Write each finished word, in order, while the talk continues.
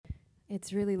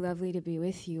It's really lovely to be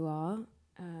with you all.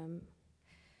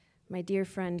 My dear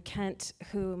friend Kent,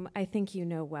 whom I think you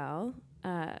know well,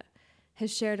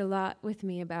 has shared a lot with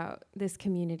me about this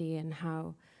community and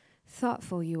how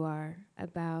thoughtful you are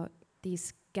about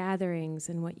these gatherings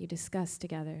and what you discuss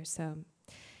together. So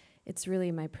it's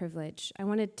really my privilege. I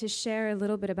wanted to share a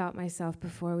little bit about myself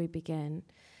before we begin.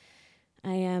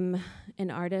 I am an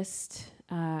artist.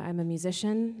 I'm a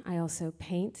musician. I also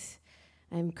paint.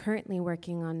 I'm currently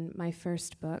working on my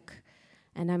first book,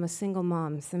 and I'm a single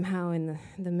mom, somehow in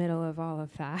the middle of all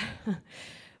of that,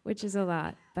 which is a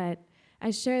lot. But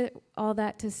I share all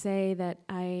that to say that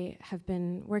I have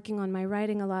been working on my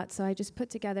writing a lot, so I just put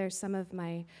together some of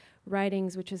my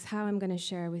writings, which is how I'm going to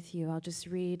share with you. I'll just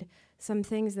read some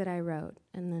things that I wrote,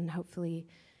 and then hopefully,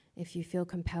 if you feel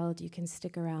compelled, you can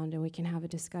stick around and we can have a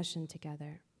discussion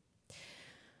together.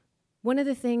 One of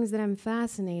the things that I'm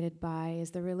fascinated by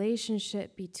is the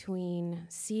relationship between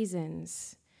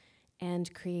seasons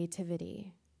and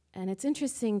creativity. And it's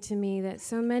interesting to me that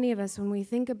so many of us, when we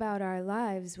think about our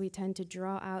lives, we tend to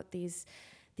draw out these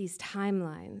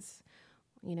timelines.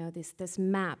 You know, this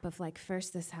map of like,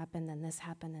 first this happened, then this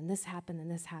happened, then this happened, then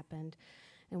this happened.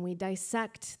 And we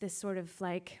dissect this sort of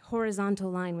like horizontal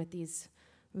line with these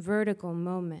vertical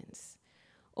moments.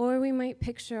 Or we might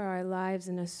picture our lives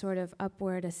in a sort of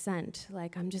upward ascent,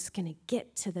 like I'm just going to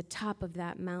get to the top of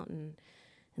that mountain.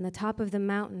 And the top of the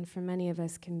mountain for many of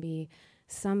us can be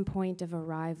some point of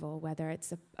arrival, whether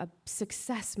it's a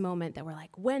success moment that we're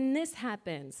like, when this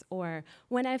happens, or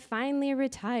when I finally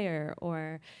retire,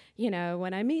 or,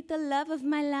 when I meet the love of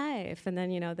my life. And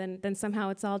then, then somehow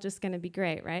it's all just going to be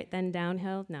great, right? Then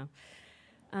downhill? No.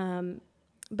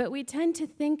 But we tend to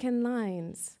think in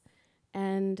lines.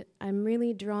 And I'm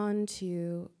really drawn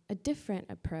to a different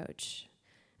approach.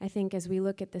 I think as we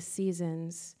look at the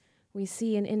seasons, we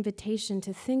see an invitation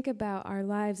to think about our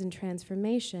lives in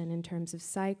transformation in terms of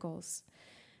cycles.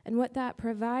 And what that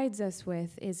provides us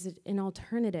with is an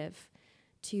alternative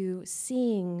to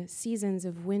seeing seasons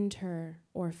of winter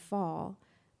or fall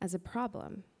as a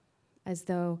problem, as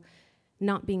though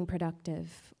not being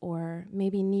productive, or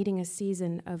maybe needing a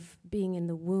season of being in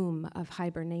the womb of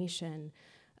hibernation,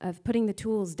 of putting the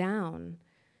tools down,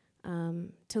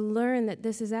 to learn that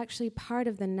this is actually part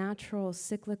of the natural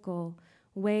cyclical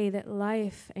way that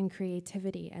life and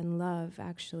creativity and love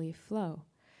actually flow.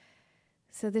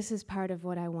 So this is part of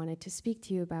what I wanted to speak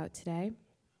to you about today.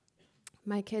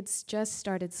 My kids just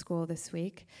started school this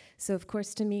week, so of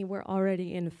course to me we're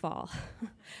already in fall.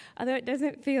 Although it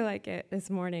doesn't feel like it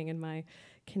this morning in my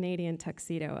Canadian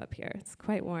tuxedo up here. It's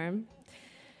quite warm.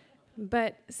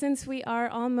 But since we are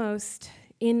almost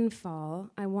in fall,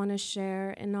 I want to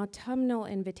share an autumnal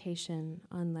invitation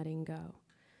on letting go.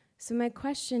 So my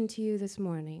question to you this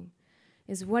morning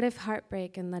is, what if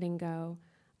heartbreak and letting go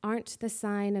aren't the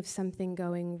sign of something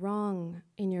going wrong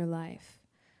in your life,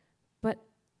 but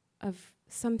of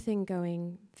something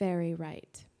going very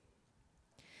right?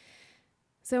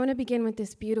 So I want to begin with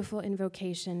this beautiful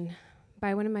invocation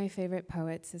by one of my favorite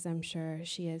poets, as I'm sure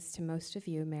she is to most of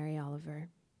you, Mary Oliver.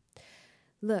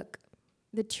 Look,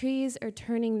 the trees are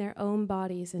turning their own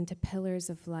bodies into pillars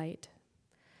of light,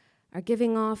 are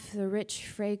giving off the rich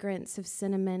fragrance of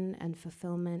cinnamon and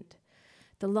fulfillment.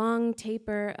 The long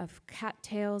taper of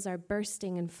cattails are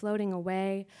bursting and floating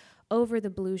away over the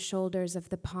blue shoulders of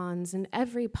the ponds, and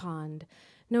every pond,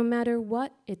 no matter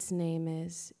what its name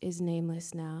is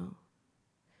nameless now.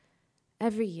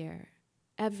 Every year,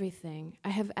 everything I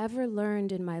have ever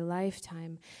learned in my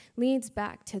lifetime leads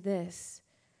back to this: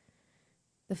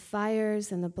 the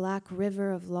fires and the black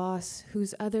river of loss,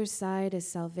 whose other side is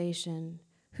salvation,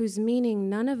 whose meaning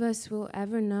none of us will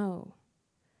ever know.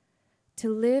 To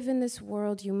live in this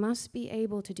world, you must be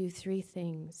able to do three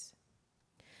things: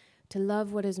 to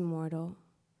love what is mortal,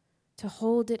 to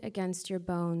hold it against your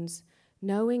bones,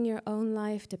 knowing your own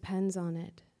life depends on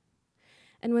it,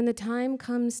 and when the time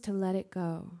comes to let it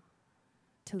go,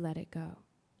 to let it go.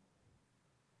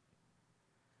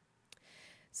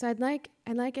 So I'd like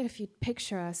it if you'd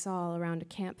picture us all around a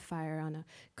campfire on a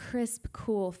crisp,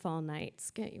 cool fall night.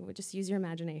 Just use your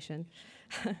imagination.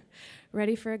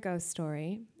 Ready for a ghost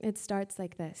story. It starts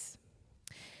like this.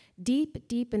 Deep,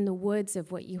 deep in the woods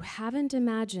of what you haven't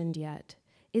imagined yet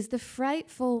is the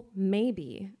frightful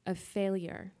maybe of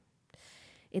failure.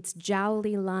 Its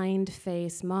jowly-lined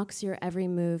face mocks your every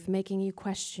move, making you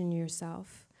question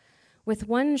yourself. With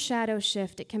one shadow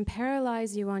shift, it can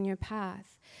paralyze you on your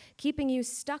path, keeping you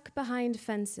stuck behind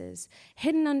fences,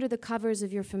 hidden under the covers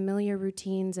of your familiar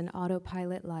routines and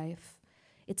autopilot life.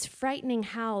 Its frightening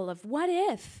howl of "what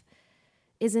if?"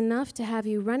 is enough to have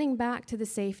you running back to the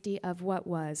safety of what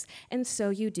was, and so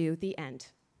you do, the end.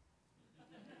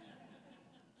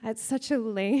 That's such a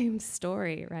lame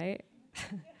story, right?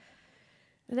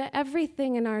 That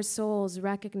everything in our souls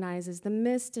recognizes the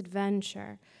missed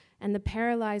adventure and the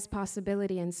paralyzed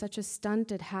possibility in such a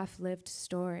stunted, half-lived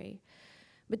story.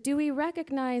 But do we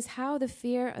recognize how the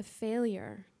fear of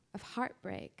failure, of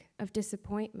heartbreak, of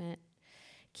disappointment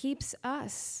keeps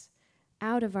us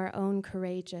out of our own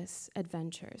courageous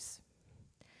adventures?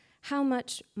 How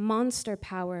much monster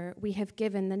power we have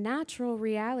given the natural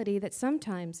reality that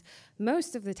sometimes,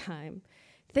 most of the time,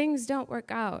 things don't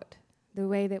work out the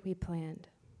way that we planned.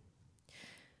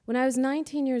 When I was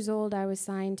 19 years old, I was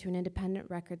signed to an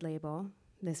independent record label.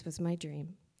 This was my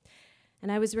dream.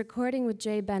 And I was recording with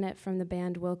Jay Bennett from the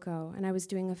band Wilco, and I was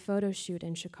doing a photo shoot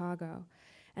in Chicago.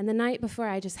 And the night before,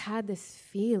 I just had this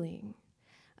feeling,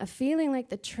 a feeling like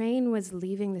the train was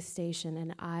leaving the station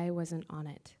and I wasn't on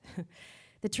it.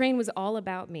 The train was all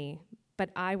about me,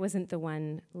 but I wasn't the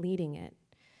one leading it.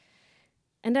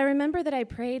 And I remember that I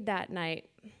prayed that night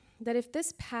that if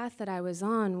this path that I was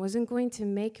on wasn't going to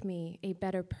make me a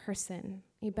better person,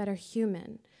 a better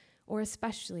human, or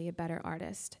especially a better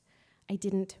artist, I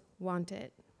didn't want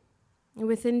it. And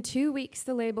within 2 weeks,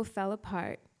 the label fell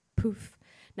apart. Poof.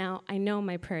 Now, I know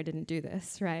my prayer didn't do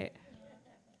this, right?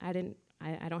 I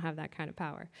don't have that kind of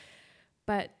power.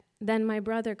 But then my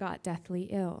brother got deathly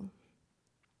ill.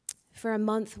 For a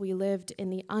month, we lived in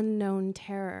the unknown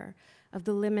terror of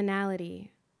the liminality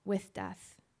with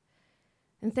death.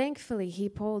 And thankfully, he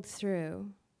pulled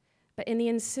through. But in the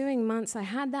ensuing months, I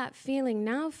had that feeling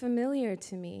now familiar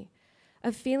to me,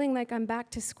 of feeling like I'm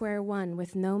back to square one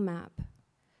with no map,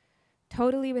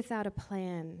 totally without a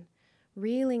plan,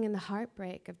 reeling in the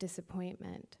heartbreak of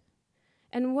disappointment.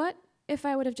 And what if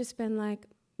I would have just been like,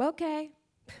 okay,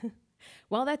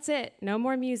 well, that's it, no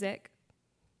more music.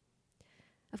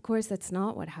 Of course, that's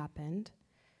not what happened.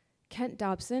 Kent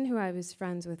Dobson, who I was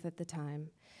friends with at the time,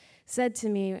 said to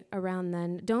me around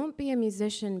then, don't be a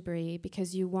musician, Brie,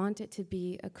 because you want it to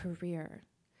be a career.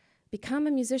 Become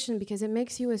a musician because it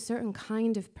makes you a certain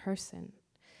kind of person.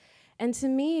 And to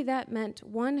me, that meant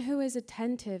one who is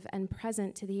attentive and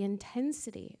present to the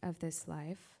intensity of this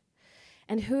life,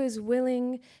 and who is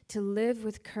willing to live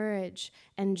with courage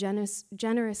and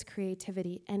generous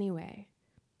creativity anyway.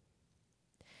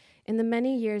 In the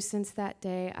many years since that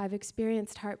day, I've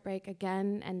experienced heartbreak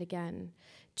again and again.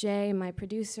 Jay, my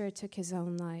producer, took his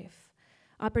own life.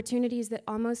 Opportunities that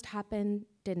almost happened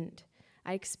didn't.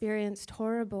 I experienced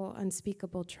horrible,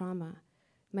 unspeakable trauma.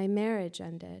 My marriage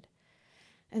ended.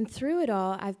 And through it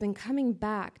all, I've been coming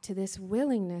back to this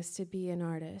willingness to be an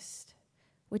artist,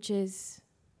 which is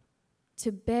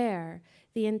to bear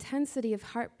the intensity of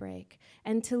heartbreak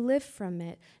and to live from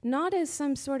it, not as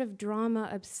some sort of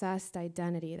drama-obsessed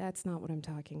identity, that's not what I'm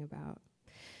talking about,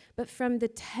 but from the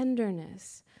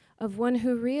tenderness of one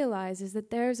who realizes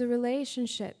that there's a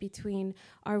relationship between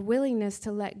our willingness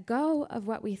to let go of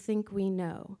what we think we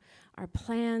know, our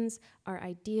plans, our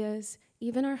ideas,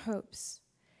 even our hopes,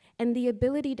 and the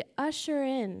ability to usher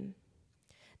in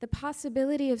the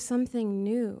possibility of something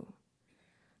new,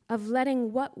 of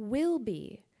letting what will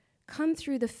be come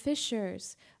through the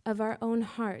fissures of our own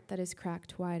heart that is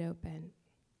cracked wide open.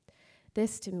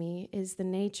 This, to me, is the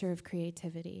nature of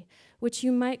creativity, which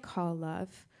you might call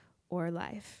love or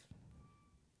life.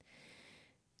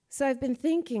 So I've been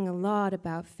thinking a lot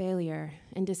about failure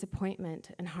and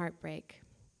disappointment and heartbreak,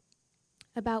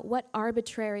 about what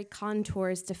arbitrary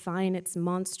contours define its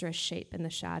monstrous shape in the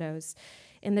shadows,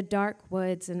 in the dark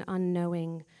woods and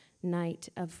unknowing night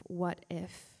of what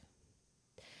if.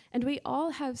 And we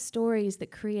all have stories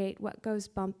that create what goes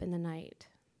bump in the night,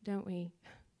 don't we?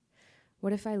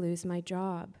 What if I lose my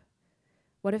job?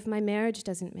 What if my marriage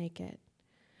doesn't make it?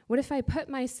 What if I put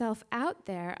myself out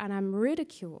there and I'm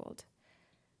ridiculed?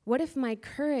 What if my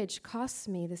courage costs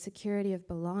me the security of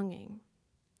belonging?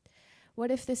 What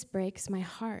if this breaks my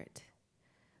heart?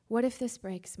 What if this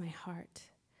breaks my heart?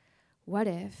 What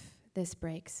if this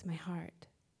breaks my heart?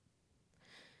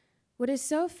 What is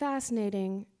so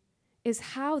fascinating is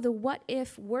how the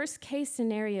what-if worst-case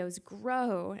scenarios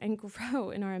grow and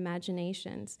grow in our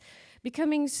imaginations,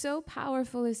 becoming so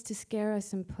powerful as to scare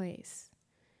us in place,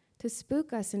 to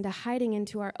spook us into hiding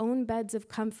into our own beds of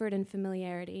comfort and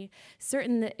familiarity,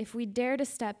 certain that if we dare to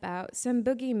step out, some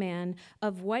boogeyman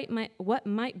of what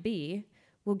might be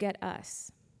will get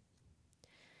us.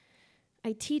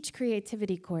 I teach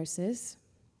creativity courses,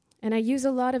 and I use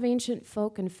a lot of ancient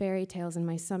folk and fairy tales in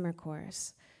my summer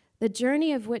course, the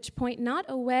journey of which point not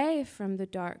away from the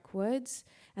dark woods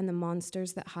and the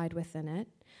monsters that hide within it,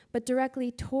 but directly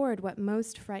toward what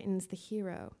most frightens the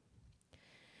hero.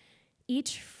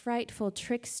 Each frightful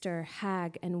trickster,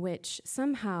 hag, and witch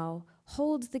somehow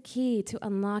holds the key to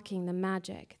unlocking the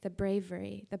magic, the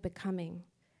bravery, the becoming.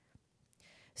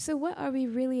 So what are we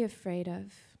really afraid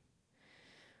of?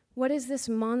 What is this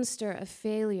monster of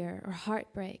failure or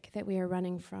heartbreak that we are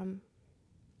running from?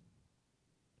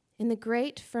 In the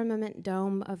great firmament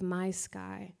dome of my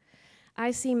sky,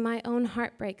 I see my own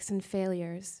heartbreaks and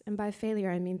failures, and by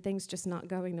failure I mean things just not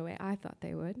going the way I thought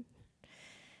they would,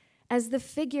 as the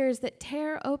figures that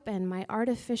tear open my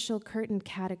artificial curtained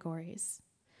categories,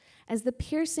 as the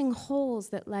piercing holes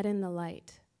that let in the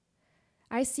light.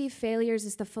 I see failures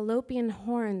as the fallopian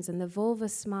horns and the vulva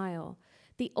smile,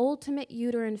 the ultimate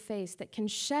uterine face that can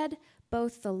shed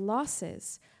both the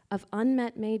losses of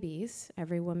unmet maybes,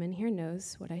 every woman here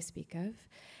knows what I speak of,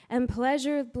 and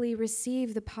pleasurably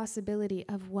receive the possibility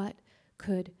of what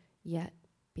could yet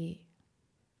be.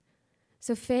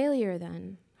 So failure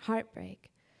then,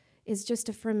 heartbreak, is just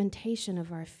a fermentation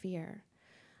of our fear,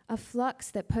 a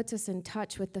flux that puts us in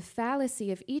touch with the fallacy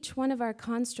of each one of our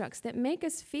constructs that make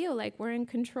us feel like we're in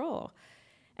control.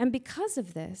 And because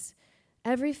of this,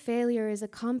 every failure is a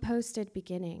composted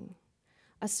beginning,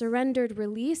 a surrendered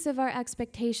release of our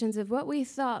expectations of what we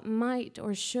thought might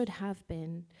or should have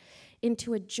been,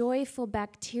 into a joyful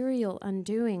bacterial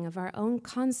undoing of our own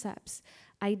concepts,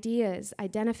 ideas,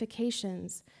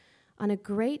 identifications, on a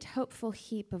great hopeful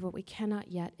heap of what we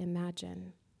cannot yet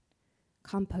imagine.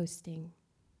 Composting.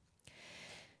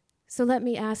 So let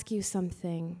me ask you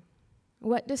something.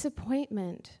 What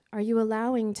disappointment are you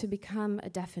allowing to become a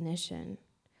definition?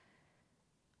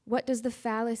 What does the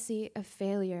fallacy of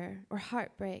failure or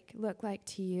heartbreak look like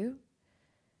to you?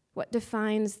 What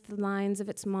defines the lines of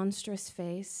its monstrous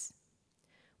face?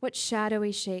 What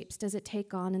shadowy shapes does it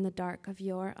take on in the dark of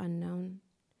your unknown?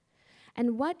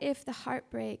 And what if the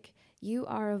heartbreak you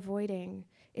are avoiding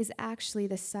is actually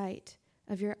the site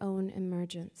of your own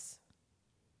emergence?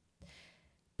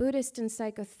 Buddhist and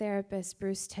psychotherapist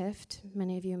Bruce Tift,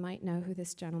 many of you might know who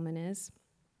this gentleman is,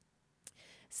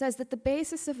 says that the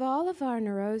basis of all of our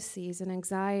neuroses and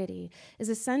anxiety is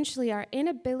essentially our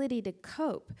inability to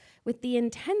cope with the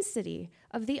intensity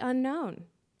of the unknown.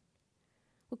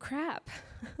 Well, crap.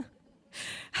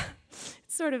 It's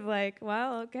sort of like,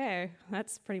 well, okay,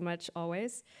 that's pretty much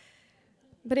always.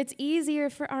 But it's easier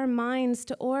for our minds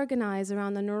to organize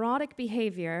around the neurotic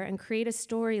behavior and create a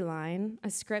storyline,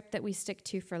 a script that we stick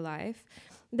to for life,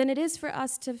 than it is for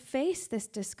us to face this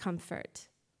discomfort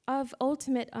of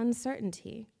ultimate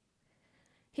uncertainty.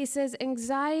 He says,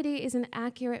 anxiety is an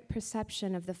accurate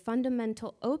perception of the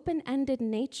fundamental open-ended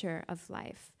nature of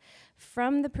life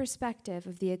from the perspective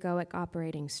of the egoic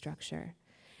operating structure.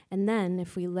 And then,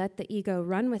 if we let the ego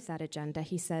run with that agenda,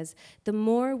 he says, the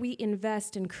more we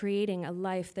invest in creating a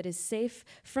life that is safe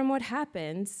from what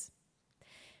happens,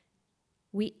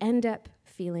 we end up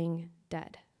feeling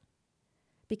dead.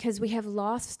 Because we have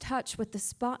lost touch with the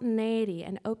spontaneity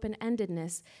and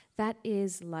open-endedness that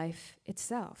is life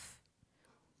itself.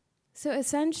 So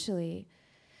essentially,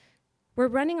 we're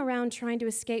running around trying to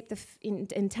escape the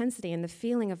intensity and the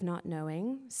feeling of not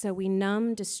knowing, so we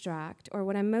numb, distract, or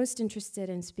what I'm most interested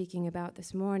in speaking about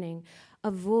this morning,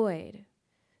 avoid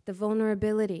the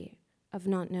vulnerability of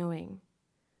not knowing,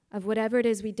 of whatever it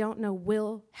is we don't know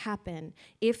will happen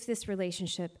if this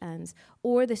relationship ends,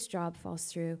 or this job falls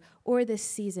through, or this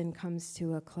season comes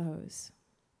to a close.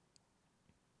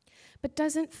 But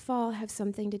doesn't fall have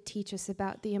something to teach us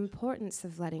about the importance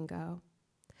of letting go?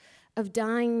 Of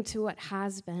dying to what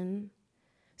has been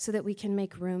so that we can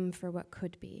make room for what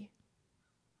could be.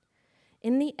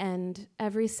 In the end,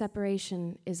 every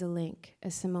separation is a link,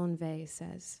 as Simone Weil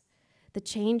says. The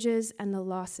changes and the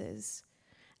losses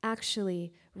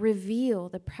actually reveal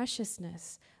the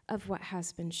preciousness of what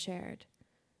has been shared.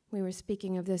 We were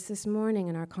speaking of this morning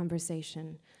in our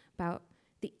conversation about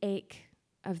the ache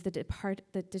of the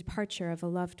departure of a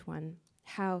loved one,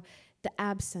 how the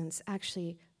absence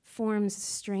actually forms a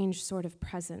strange sort of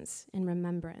presence in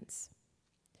remembrance.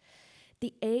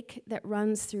 The ache that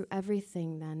runs through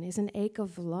everything, then, is an ache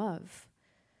of love.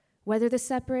 Whether the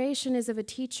separation is of a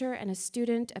teacher and a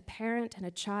student, a parent and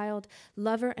a child,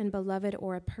 lover and beloved,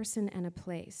 or a person and a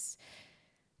place.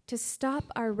 To stop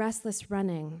our restless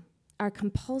running, our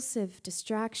compulsive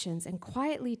distractions, and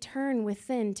quietly turn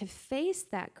within to face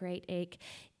that great ache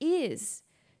is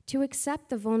to accept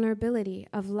the vulnerability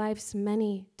of life's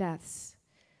many deaths.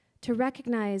 To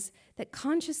recognize that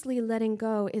consciously letting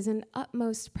go is an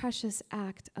utmost precious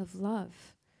act of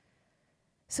love.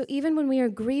 So even when we are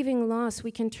grieving loss, we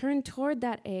can turn toward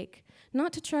that ache,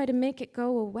 not to try to make it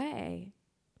go away,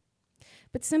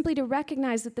 but simply to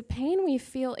recognize that the pain we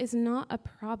feel is not a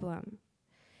problem.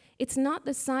 It's not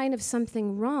the sign of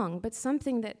something wrong, but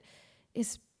something that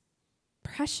is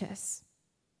precious.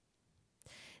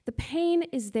 The pain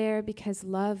is there because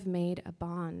love made a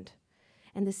bond.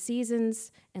 And the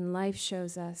seasons in life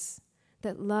shows us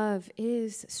that love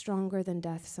is stronger than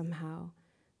death somehow.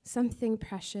 Something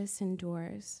precious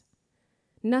endures.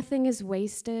 Nothing is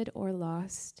wasted or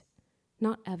lost.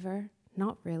 Not ever,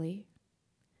 not really.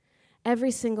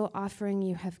 Every single offering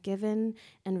you have given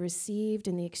and received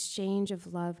in the exchange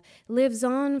of love lives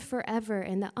on forever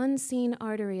in the unseen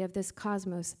artery of this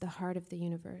cosmos at the heart of the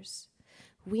universe.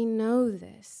 We know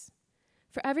this.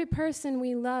 For every person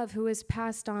we love who is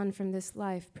passed on from this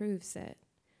life proves it.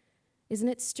 Isn't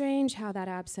it strange how that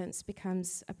absence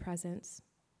becomes a presence?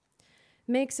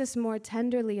 Makes us more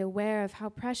tenderly aware of how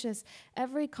precious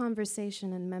every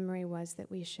conversation and memory was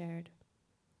that we shared.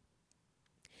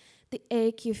 The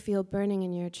ache you feel burning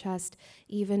in your chest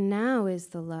even now is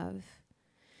the love,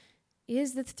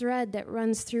 is the thread that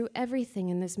runs through everything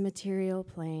in this material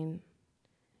plane.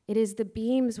 It is the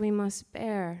beams we must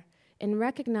bear and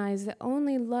recognize that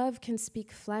only love can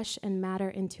speak flesh and matter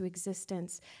into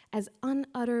existence as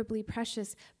unutterably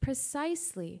precious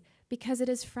precisely because it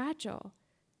is fragile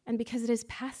and because it is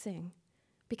passing,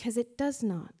 because it does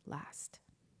not last.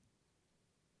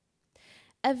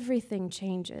 Everything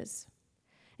changes,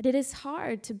 and it is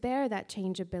hard to bear that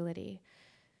changeability,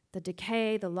 the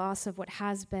decay, the loss of what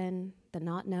has been, the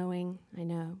not knowing, I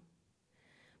know.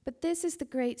 But this is the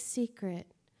great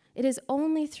secret. It is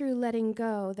only through letting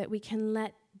go that we can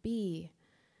let be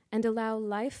and allow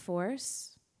life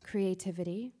force,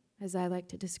 creativity, as I like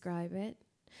to describe it,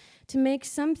 to make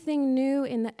something new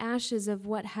in the ashes of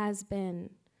what has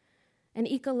been. And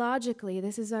ecologically,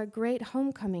 this is our great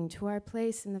homecoming to our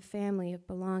place in the family of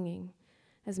belonging,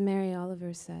 as Mary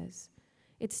Oliver says.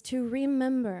 It's to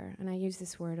remember, and I use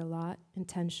this word a lot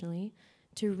intentionally,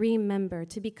 to remember,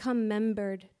 to become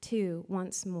membered to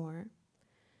once more.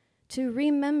 To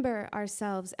remember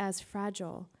ourselves as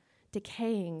fragile,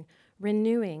 decaying,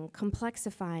 renewing,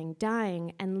 complexifying,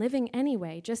 dying, and living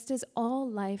anyway, just as all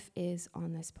life is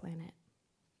on this planet.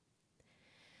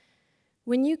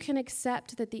 When you can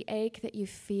accept that the ache that you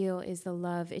feel is the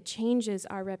love, it changes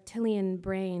our reptilian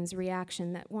brain's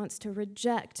reaction that wants to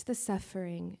reject the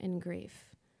suffering and grief.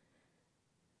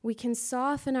 We can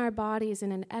soften our bodies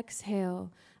in an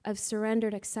exhale of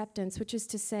surrendered acceptance, which is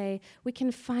to say, we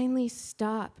can finally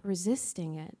stop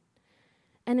resisting it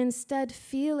and instead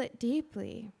feel it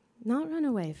deeply, not run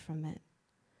away from it,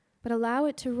 but allow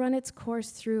it to run its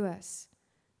course through us,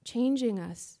 changing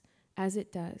us as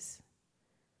it does.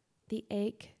 The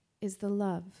ache is the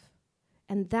love,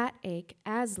 and that ache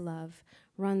as love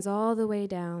runs all the way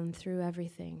down through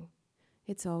everything.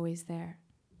 It's always there.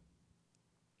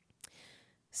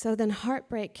 So then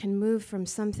heartbreak can move from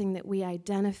something that we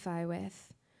identify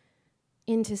with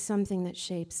into something that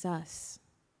shapes us.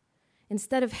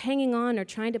 Instead of hanging on or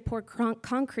trying to pour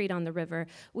concrete on the river,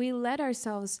 we let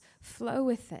ourselves flow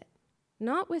with it,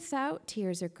 not without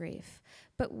tears or grief,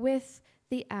 but with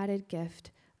the added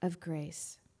gift of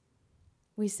grace.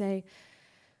 We say,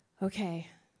 okay,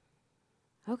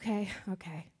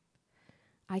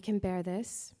 I can bear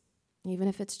this, even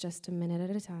if it's just a minute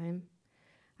at a time.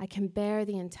 I can bear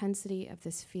the intensity of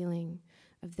this feeling,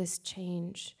 of this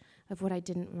change, of what I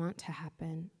didn't want to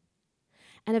happen.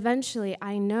 And eventually,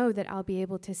 I know that I'll be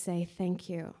able to say thank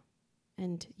you,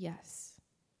 and yes,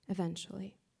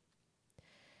 eventually.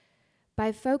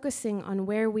 By focusing on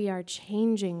where we are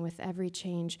changing with every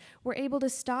change, we're able to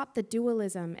stop the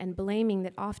dualism and blaming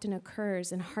that often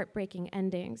occurs in heartbreaking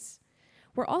endings.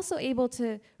 We're also able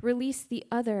to release the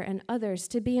other and others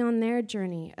to be on their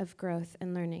journey of growth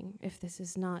and learning, if this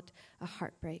is not a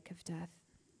heartbreak of death.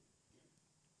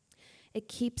 It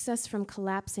keeps us from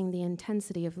collapsing the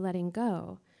intensity of letting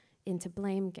go into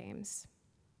blame games.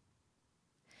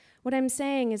 What I'm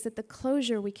saying is that the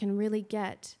closure we can really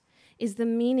get is the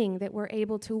meaning that we're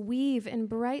able to weave in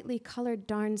brightly colored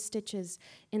darn stitches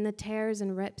in the tears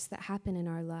and rips that happen in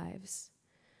our lives.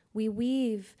 We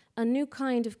weave a new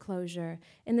kind of closure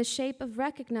in the shape of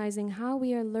recognizing how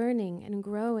we are learning and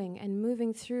growing and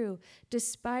moving through,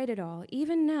 despite it all,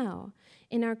 even now,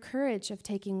 in our courage of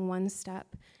taking one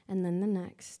step and then the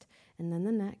next and then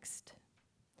the next.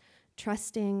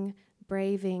 Trusting,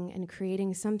 braving, and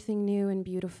creating something new and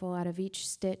beautiful out of each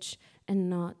stitch and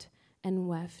knot and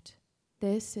weft.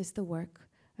 This is the work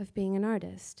of being an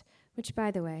artist, which,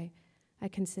 by the way, I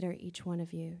consider each one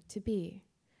of you to be.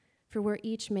 For we're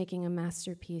each making a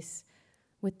masterpiece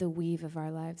with the weave of our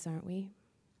lives, aren't we?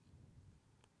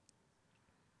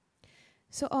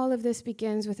 So all of this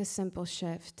begins with a simple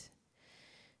shift.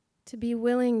 To be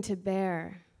willing to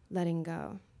bear letting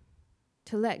go.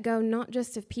 To let go not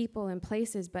just of people and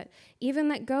places, but even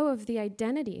let go of the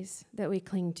identities that we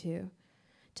cling to.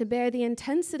 to bear the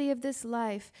intensity of this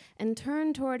life and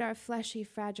turn toward our fleshy,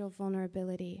 fragile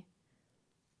vulnerability.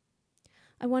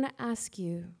 I want to ask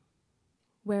you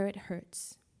where it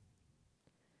hurts.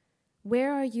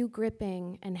 Where are you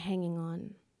gripping and hanging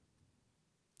on?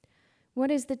 What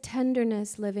is the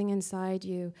tenderness living inside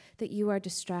you that you are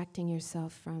distracting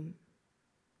yourself from?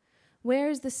 Where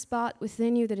is the spot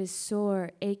within you that is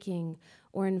sore, aching,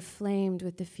 or inflamed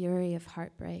with the fury of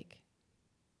heartbreak?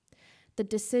 The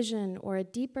decision or a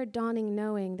deeper dawning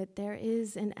knowing that there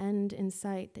is an end in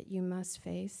sight that you must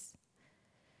face.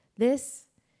 This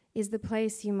is the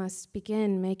place you must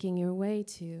begin making your way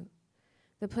to,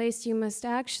 the place you must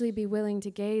actually be willing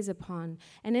to gaze upon,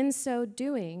 and in so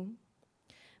doing,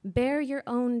 bear your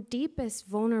own deepest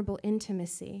vulnerable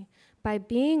intimacy by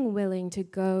being willing to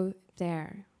go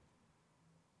there.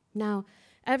 Now,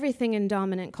 everything in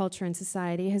dominant culture and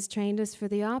society has trained us for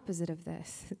the opposite of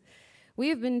this. We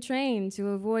have been trained to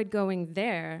avoid going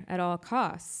there at all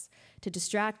costs, to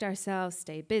distract ourselves,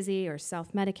 stay busy, or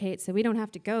self-medicate so we don't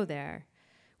have to go there.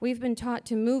 We've been taught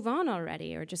to move on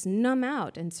already or just numb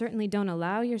out, and certainly don't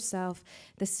allow yourself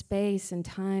the space and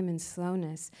time and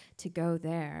slowness to go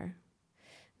there.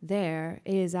 There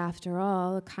is, after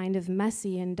all, a kind of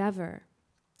messy endeavor.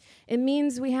 It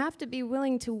means we have to be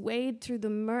willing to wade through the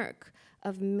murk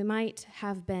of might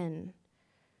have been,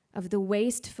 of the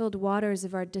waste-filled waters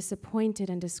of our disappointed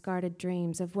and discarded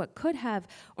dreams, of what could have,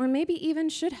 or maybe even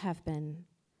should have been,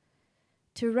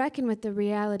 to reckon with the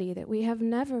reality that we have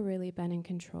never really been in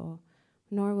control,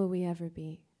 nor will we ever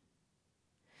be.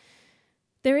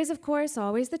 There is, of course,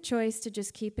 always the choice to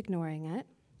just keep ignoring it,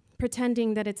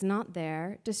 pretending that it's not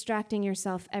there, distracting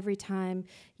yourself every time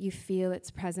you feel its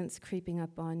presence creeping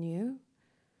up on you.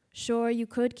 Sure, you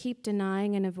could keep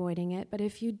denying and avoiding it, but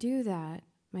if you do that,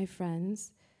 my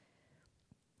friends,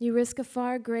 you risk a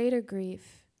far greater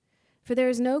grief. For there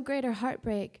is no greater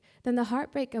heartbreak than the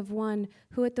heartbreak of one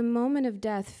who at the moment of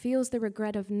death feels the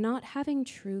regret of not having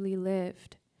truly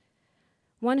lived.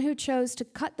 One who chose to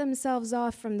cut themselves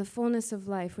off from the fullness of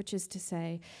life, which is to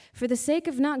say, for the sake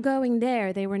of not going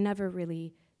there, they were never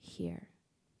really here.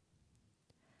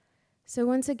 So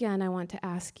once again, I want to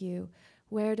ask you,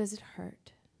 where does it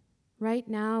hurt? Right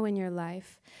now in your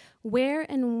life, where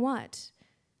and what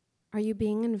are you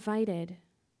being invited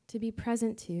to be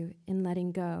present to in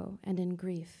letting go and in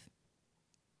grief?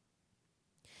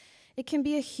 It can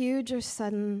be a huge or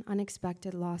sudden,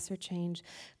 unexpected loss or change,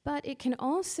 but it can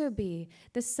also be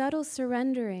the subtle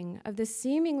surrendering of the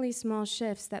seemingly small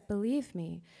shifts that, believe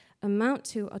me, amount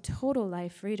to a total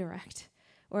life redirect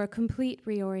or a complete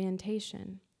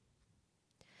reorientation.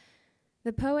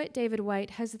 The poet David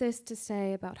Whyte has this to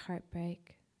say about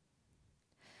heartbreak.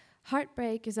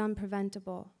 Heartbreak is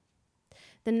unpreventable,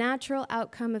 the natural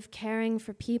outcome of caring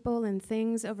for people and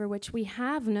things over which we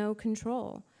have no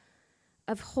control,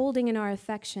 of holding in our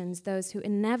affections those who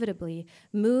inevitably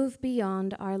move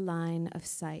beyond our line of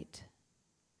sight.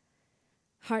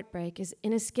 Heartbreak is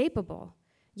inescapable,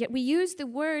 yet we use the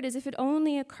word as if it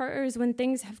only occurs when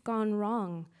things have gone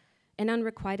wrong, an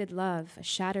unrequited love, a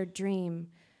shattered dream,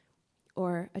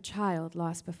 or a child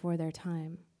lost before their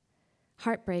time.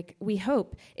 Heartbreak, we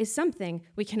hope, is something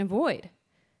we can avoid,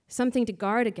 something to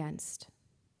guard against,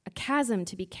 a chasm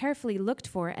to be carefully looked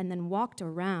for and then walked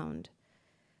around.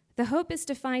 The hope is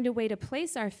to find a way to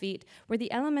place our feet where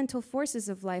the elemental forces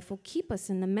of life will keep us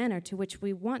in the manner to which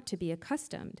we want to be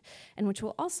accustomed, and which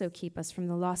will also keep us from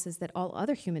the losses that all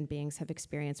other human beings have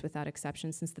experienced without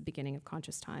exception since the beginning of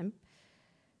conscious time.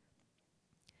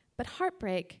 But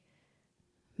heartbreak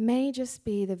may just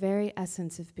be the very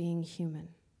essence of being human,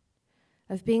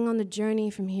 of being on the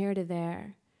journey from here to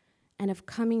there, and of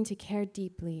coming to care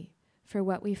deeply for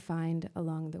what we find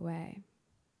along the way.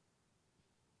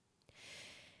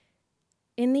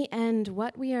 In the end,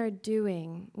 what we are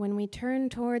doing when we turn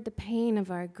toward the pain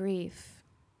of our grief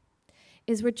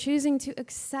is we're choosing to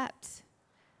accept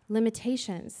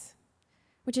limitations,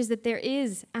 which is that there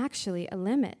is actually a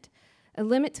limit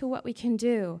to what we can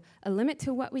do, a limit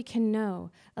to what we can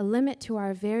know, a limit to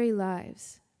our very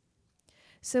lives.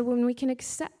 So when we can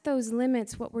accept those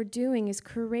limits, what we're doing is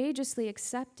courageously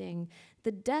accepting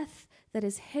the death that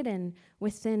is hidden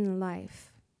within life.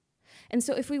 And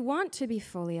so if we want to be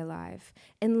fully alive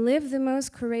and live the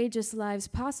most courageous lives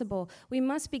possible, we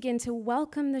must begin to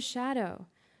welcome the shadow,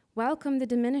 welcome the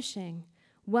diminishing,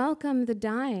 welcome the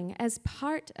dying as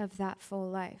part of that full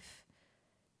life,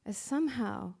 as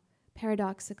somehow,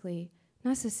 paradoxically,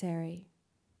 necessary.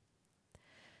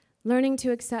 Learning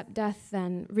to accept death,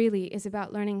 then, really is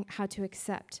about learning how to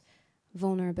accept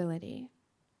vulnerability.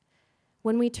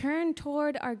 When we turn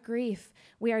toward our grief,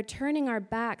 we are turning our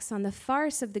backs on the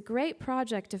farce of the great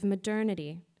project of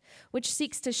modernity, which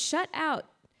seeks to shut out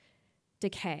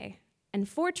decay and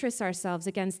fortress ourselves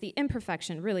against the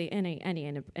imperfection, really any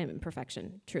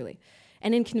imperfection, truly,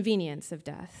 and inconvenience of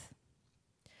death.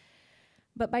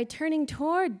 But by turning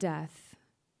toward death,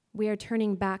 we are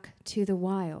turning back to the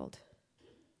wild.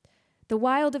 The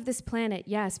wild of this planet,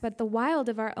 yes, but the wild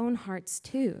of our own hearts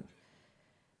too.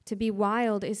 To be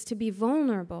wild is to be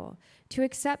vulnerable, to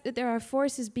accept that there are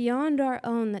forces beyond our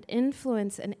own that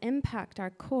influence and impact our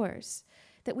course,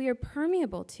 that we are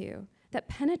permeable to, that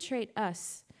penetrate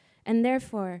us, and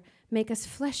therefore make us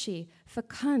fleshy,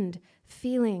 fecund,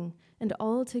 feeling, and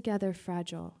altogether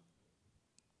fragile.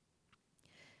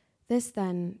 This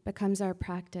then becomes our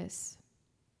practice,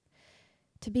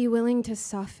 to be willing to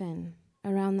soften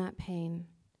around that pain,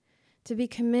 to be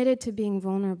committed to being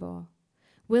vulnerable,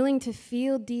 willing to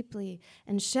feel deeply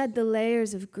and shed the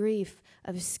layers of grief,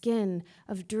 of skin,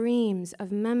 of dreams,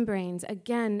 of membranes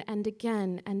again and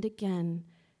again and again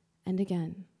and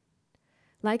again.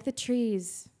 Like the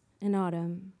trees in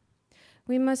autumn,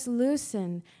 we must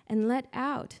loosen and let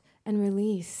out and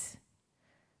release.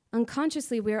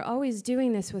 Unconsciously, we are always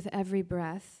doing this with every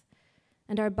breath,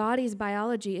 and our body's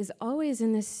biology is always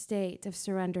in this state of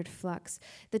surrendered flux.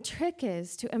 The trick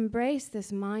is to embrace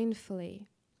this mindfully,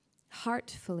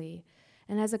 heartfully,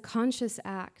 and as a conscious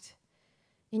act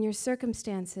in your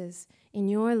circumstances, in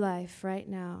your life right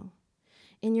now,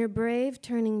 in your brave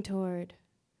turning toward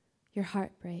your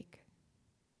heartbreak.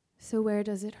 So where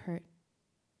does it hurt?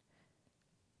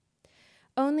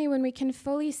 Only when we can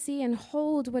fully see and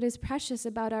hold what is precious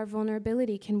about our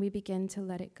vulnerability can we begin to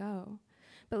let it go.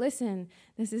 But listen,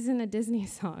 this isn't a Disney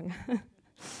song.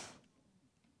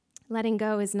 Letting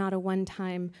go is not a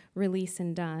one-time release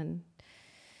and done.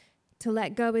 To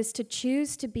let go is to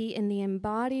choose to be in the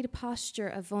embodied posture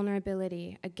of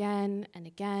vulnerability again and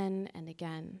again and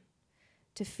again.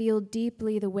 To feel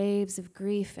deeply the waves of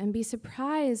grief and be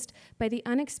surprised by the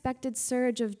unexpected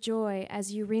surge of joy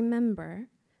as you remember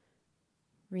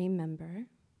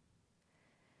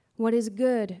what is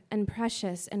good and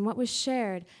precious and what was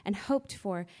shared and hoped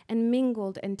for and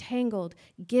mingled and tangled,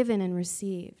 given and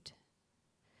received.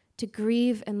 To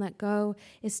grieve and let go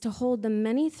is to hold the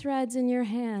many threads in your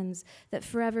hands that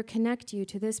forever connect you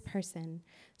to this person,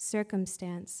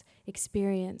 circumstance,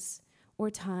 experience, or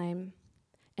time,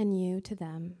 and you to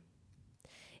them.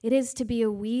 It is to be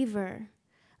a weaver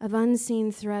of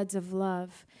unseen threads of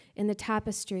love in the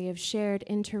tapestry of shared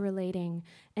interrelating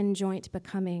and joint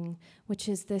becoming, which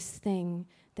is this thing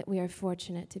that we are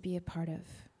fortunate to be a part of.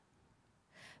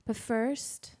 But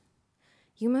first,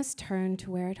 you must turn to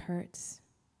where it hurts.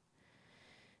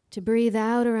 To breathe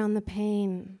out around the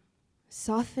pain,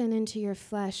 soften into your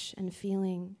flesh and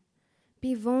feeling.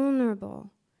 Be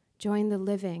vulnerable, join the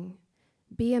living.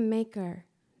 Be a maker,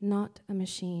 not a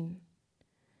machine.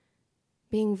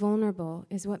 Being vulnerable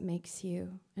is what makes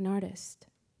you an artist.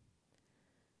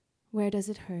 Where does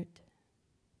it hurt?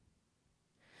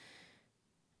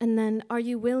 And then, are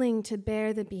you willing to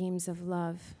bear the beams of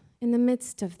love in the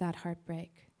midst of that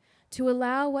heartbreak? To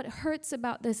allow what hurts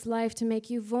about this life to make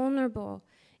you vulnerable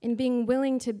in being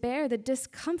willing to bear the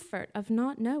discomfort of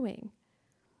not knowing?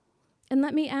 And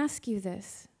let me ask you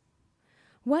this.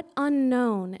 What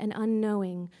unknown and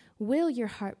unknowing will your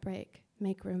heartbreak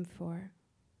make room for?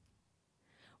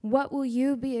 What will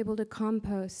you be able to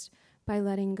compost by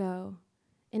letting go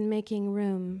and making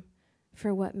room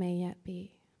for what may yet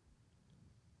be?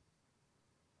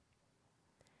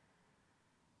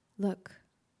 Look,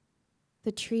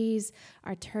 the trees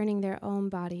are turning their own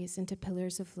bodies into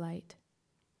pillars of light,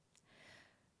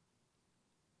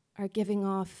 are giving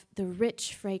off the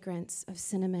rich fragrance of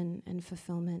cinnamon and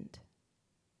fulfillment.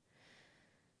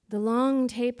 The long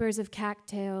tapers of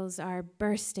cattails are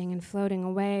bursting and floating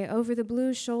away over the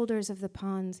blue shoulders of the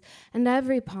ponds, and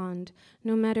every pond,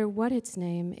 no matter what its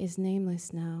name, is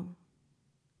nameless now.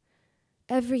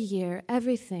 Every year,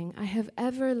 everything I have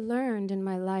ever learned in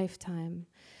my lifetime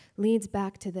leads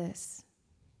back to this.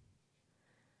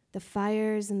 The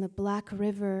fires in the black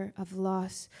river of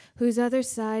loss, whose other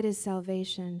side is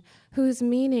salvation, whose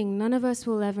meaning none of us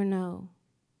will ever know.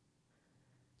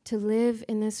 To live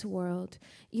in this world,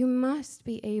 you must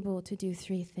be able to do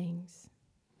three things.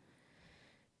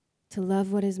 To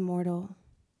love what is mortal,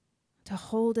 to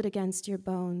hold it against your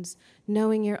bones,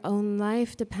 knowing your own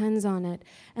life depends on it,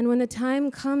 and when the time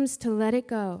comes to let it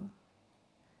go,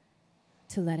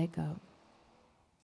 to let it go.